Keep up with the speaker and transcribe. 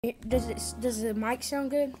Does the mic sound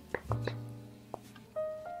good?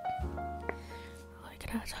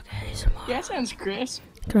 Can I talk ASMR? Yeah, that sounds crisp.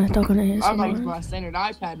 Can I talk on ASMR? I like my standard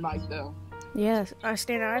iPad mic though. Yes, I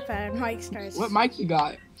standard iPad mic starts. What mic you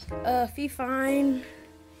got? Fifine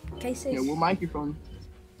K6. Yeah, what microphone?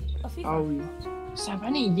 A Fifine. Oh, Sam, I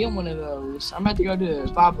need to get one of those. I'm about to go to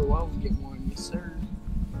Five Below and get one. Yes, sir.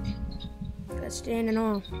 That's standing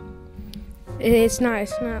on. It's not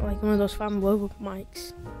like one of those Five Below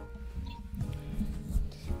mics.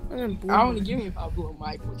 I want to give me a Five Below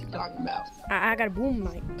mic. What you talking about? I got a boom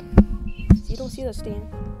mic. You don't see the stand.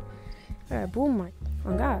 I got a boom mic.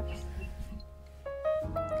 Oh God.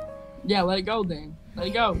 Yeah, let it go then. Let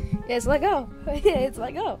it go. Yes, let go. It's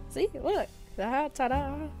let go. See, look.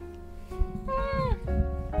 Ta-da.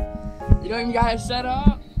 You don't even got it set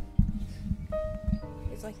up.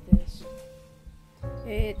 It's like this.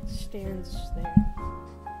 It stands there.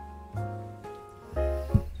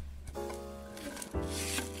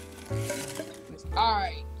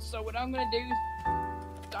 Alright, so what I'm going to do is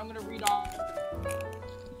I'm going to read off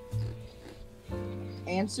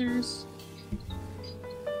answers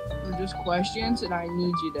for just questions, and I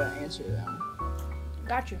need you to answer them.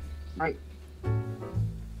 Gotcha. Right.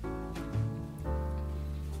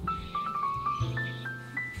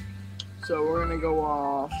 So we're going to go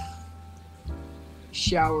off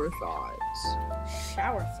shower thoughts.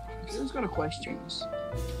 Shower thoughts. Let's go to questions.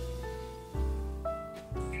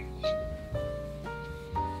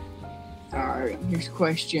 Alright, here's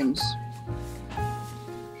questions.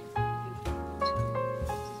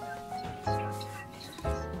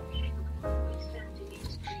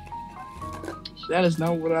 That is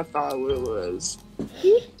not what I thought it was.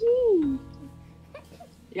 You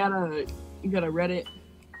got a Reddit?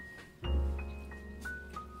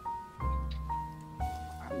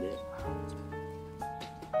 Find it.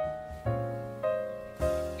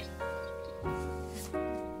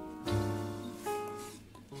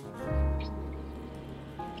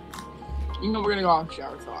 You know we're gonna go off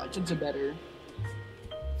shower thoughts. It's a better.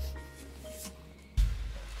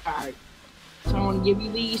 Alright. So I'm gonna give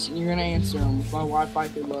you these and you're gonna answer them if my Wi-Fi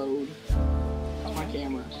could load on my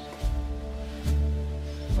camera.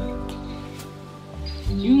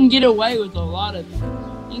 You can get away with a lot if you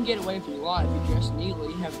dress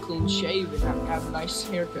neatly, have a clean shave, and have a nice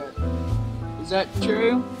haircut. Is that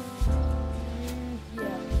true?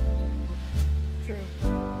 Yeah. True.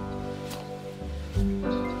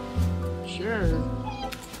 Sure.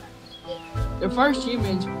 The first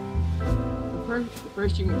humans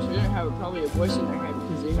didn't have probably a voice in their head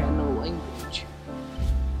because they had no language.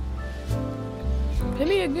 Hit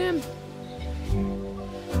me again.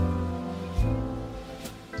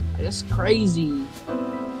 That's crazy.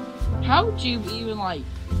 How would you even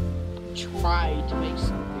try to make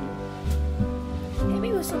something? Hit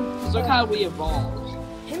me with some. 'Cause look how we evolved.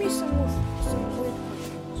 Hit me some weird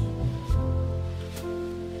questions.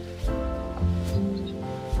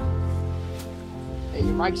 Hey,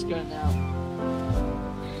 your mic's cutting out.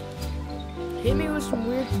 Hit me with some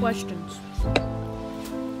weird questions.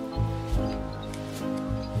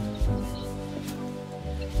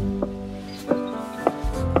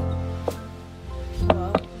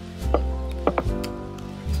 Hello?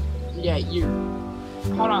 Yeah, you.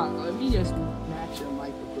 Hold on, let me just match your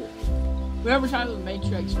mic real quick. Whoever titled the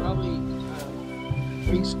Matrix probably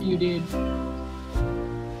executed.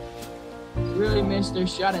 Really missed their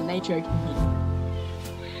shot at Matrix.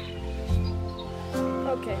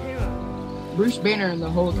 Okay, hang on. Bruce Banner and the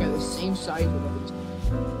Hulk are the same size of everything.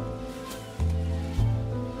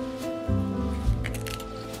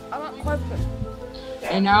 I got a question.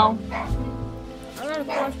 And now, I got a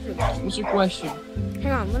question. what's your question?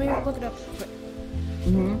 Hang on, let me look it up real quick.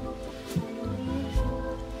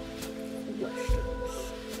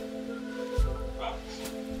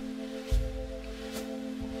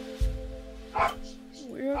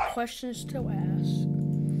 Weird questions to ask.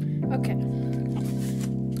 Okay.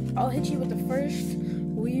 I'll hit you with the first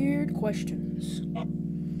weird questions.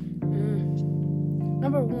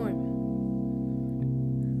 Number 1.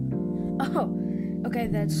 Oh, okay,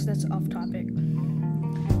 that's off topic.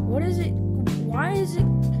 What is it? Why is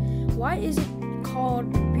it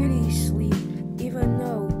called beauty sleep, even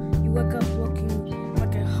though you wake up looking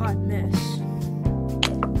like a hot mess?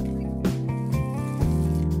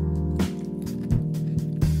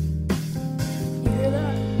 You hear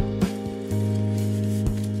that?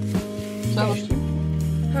 So,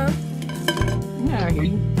 Huh? yeah, I hear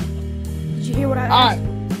you. Did you hear what I asked? Alright.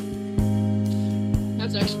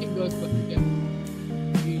 That's actually good, but yeah.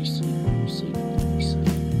 You sleep.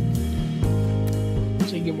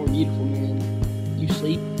 So you get more beautiful, man. You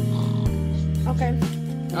sleep. Okay.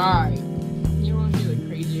 Alright, Alright. You want to hear the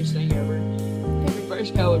craziest thing ever? The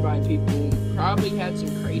first colorblind people probably had some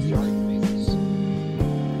crazy arguments.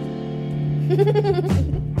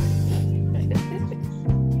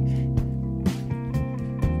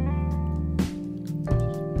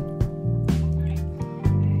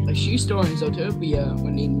 A shoe store in Zootopia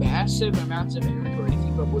would need massive amounts of inventory to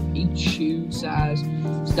keep up with each shoe size,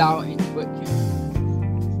 style, and foot count.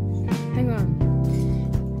 Hang on.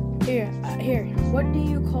 Here. What do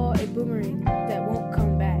you call a boomerang that won't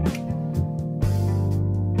come back?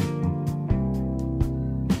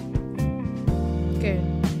 Okay.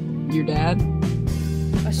 Your dad?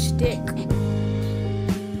 A stick.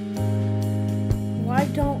 Why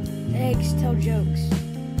don't eggs tell jokes?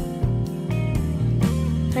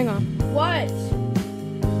 Hang on. What?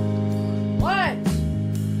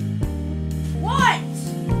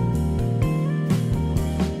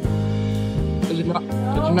 Is it not?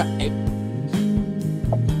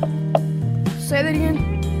 Say that again.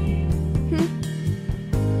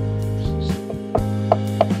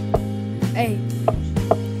 Hey,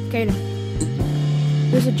 Kaden.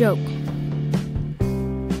 There's a joke.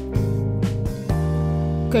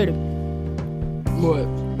 Kaden. What?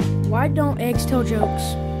 Why don't eggs tell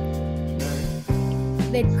jokes?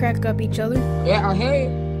 They'd crack up each other. Yeah, I hear you.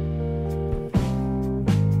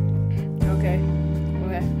 Okay.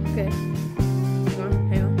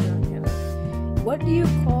 Hang on. What do you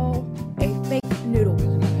call a fake noodle?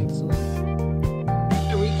 Excellent.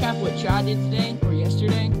 To recap what Chad did today or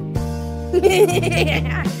yesterday.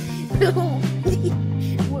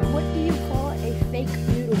 What do you call a fake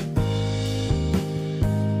noodle?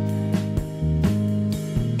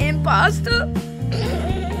 Imposter.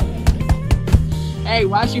 Hey,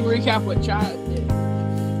 why don't you recap what Chad did?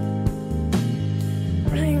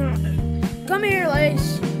 Hang on. Come here,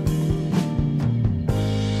 Lace.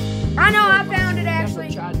 I know, I found it actually.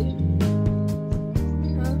 What Chad did.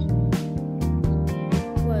 Huh?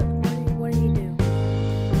 What did he do?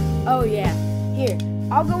 Oh yeah. Here,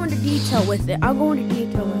 I'll go into detail with it.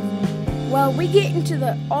 Well, we get into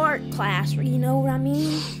the art class, you know what I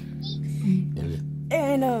mean?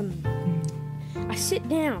 And I sit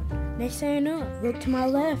down. Next thing I know, look to my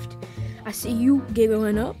left. I see you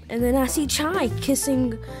giggling up, and then I see Chai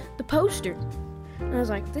kissing the poster. And I was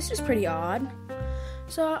like, this is pretty odd.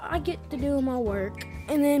 So I get to do my work,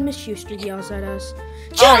 and then Miss Schuster yells at us,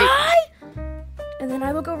 Chai! Right. And then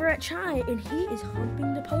I look over at Chai, and he is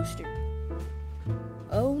humping the poster.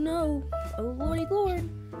 Oh no. Oh lordy lord.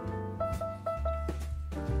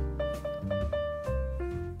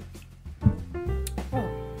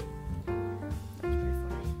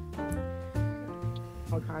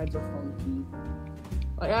 All kinds of funky.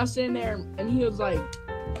 Like, I was sitting there, and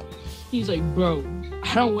he's like, bro,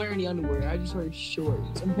 I don't wear any underwear. I just wear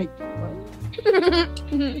shorts. I'm like,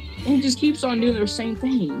 and he just keeps on doing the same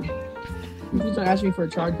thing. He keeps on asking me for a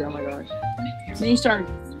charger. I'm like, all right. Then he started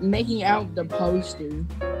making out the poster,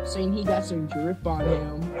 saying he got some drip on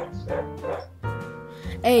him.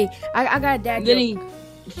 Hey, I got a dad. Then he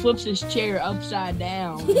flips his chair upside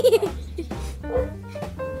down.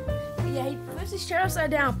 Yeah, he flips his chair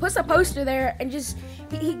upside down, puts a poster there, and just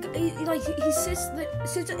he sits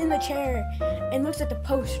in the chair and looks at the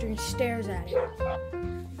poster and stares at it.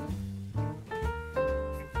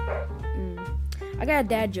 I got a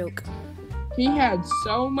dad joke. He had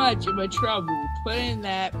so much of a trouble putting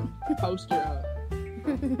that poster up.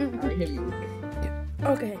 Alright, hit me with it.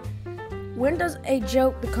 Okay. When does a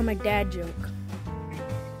joke become a dad joke?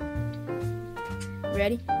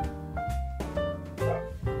 Ready?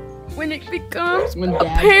 When it becomes when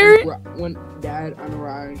dad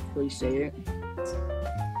unironically say it.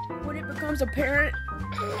 When it becomes apparent.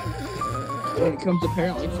 When it becomes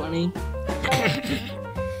apparently funny.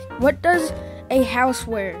 What does a house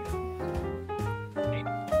wear?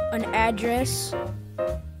 An address.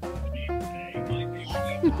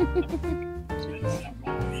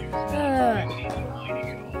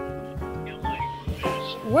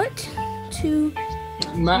 What to?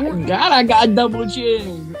 My God, I got a double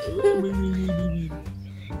chin.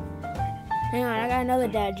 Hang on, I got another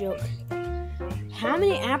dad joke. How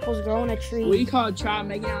many apples grow on a tree? What do you call try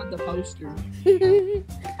making out the poster?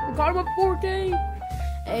 I got him a 4K.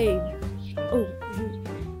 Hey. Oh,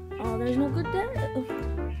 there's no good dad.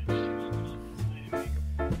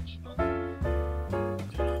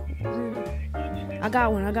 I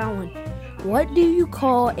got one. What do you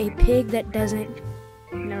call a pig that doesn't?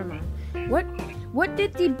 Never mind. Why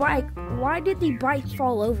did the bike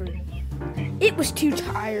fall over? It was too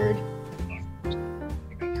tired.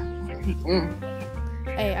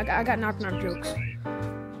 Hey, I got knock jokes.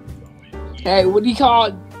 Hey, what do you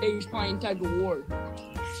call A's playing tug of war?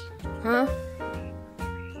 Huh?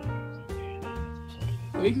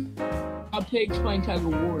 We got pigs playing tug of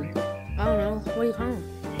war. I don't know. What do you call them?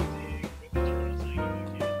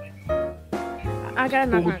 I got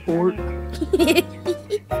a knock knock. Pulled pork.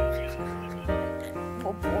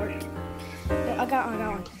 Pulled pork. I got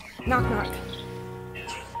one. Knock knock.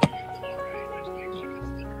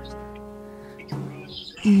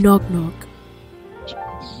 Knock knock.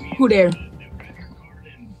 Who there?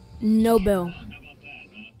 No bell.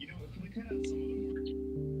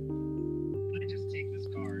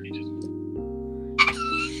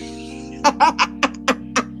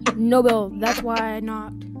 No bell. That's why I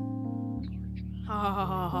knocked. Ha ha ha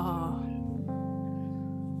ha ha.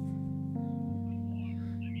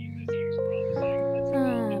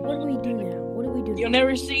 What do we do now? What do we do? You'll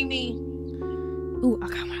never see me. Ooh, I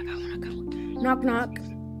got one. Knock knock.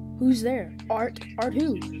 Who's there? Art. Art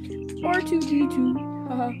who? R2D2.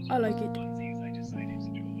 Haha, I like it.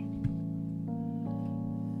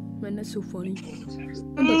 Man, that's so funny.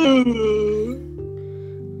 I'm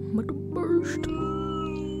about to burst.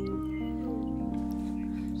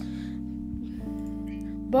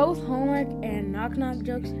 Both homework and knock knock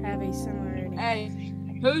jokes have a similarity. Hey,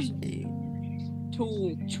 who's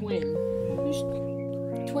Tool Twin? Who's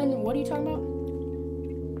twin? What are you talking about?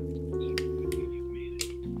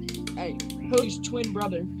 Hey, who's twin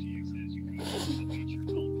brother?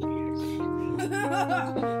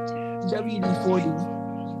 WD-40.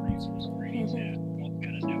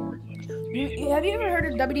 Have you ever heard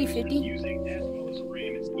of WD-50?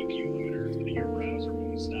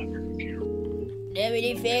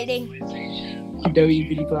 WD-50.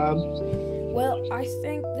 WD-55. Well, I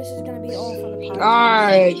think this is gonna be all for the podcast.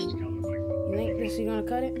 Alright. You think this is gonna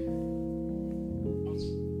cut it?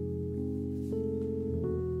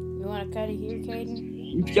 You wanna cut it here,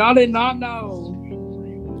 Caden? Y'all did not know.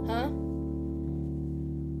 Huh?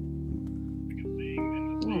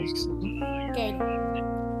 Caden.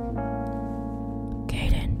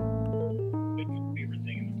 Caden.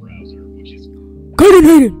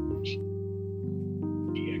 Hayden.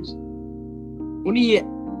 What do you?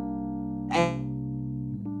 I'm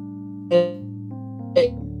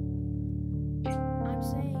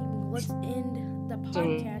saying let's end the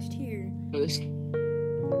podcast here.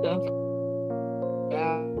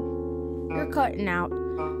 You're cutting out.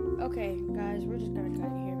 Okay, guys, we're just gonna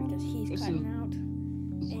cut it here because he's cutting out.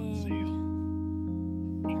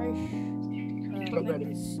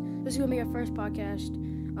 And this is gonna be our first podcast.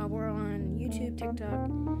 We're on YouTube, TikTok,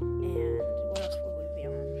 and what else will we be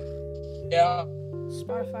on? Yeah.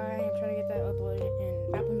 Spotify. I'm trying to get that uploaded,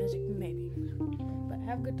 and Apple Music, maybe. But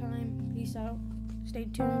have a good time. Peace out. Stay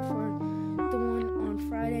tuned for the one on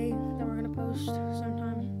Friday that we're gonna post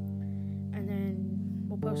sometime, and then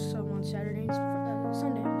we'll post some on Saturday and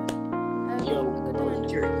Sunday. But have a good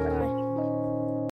time.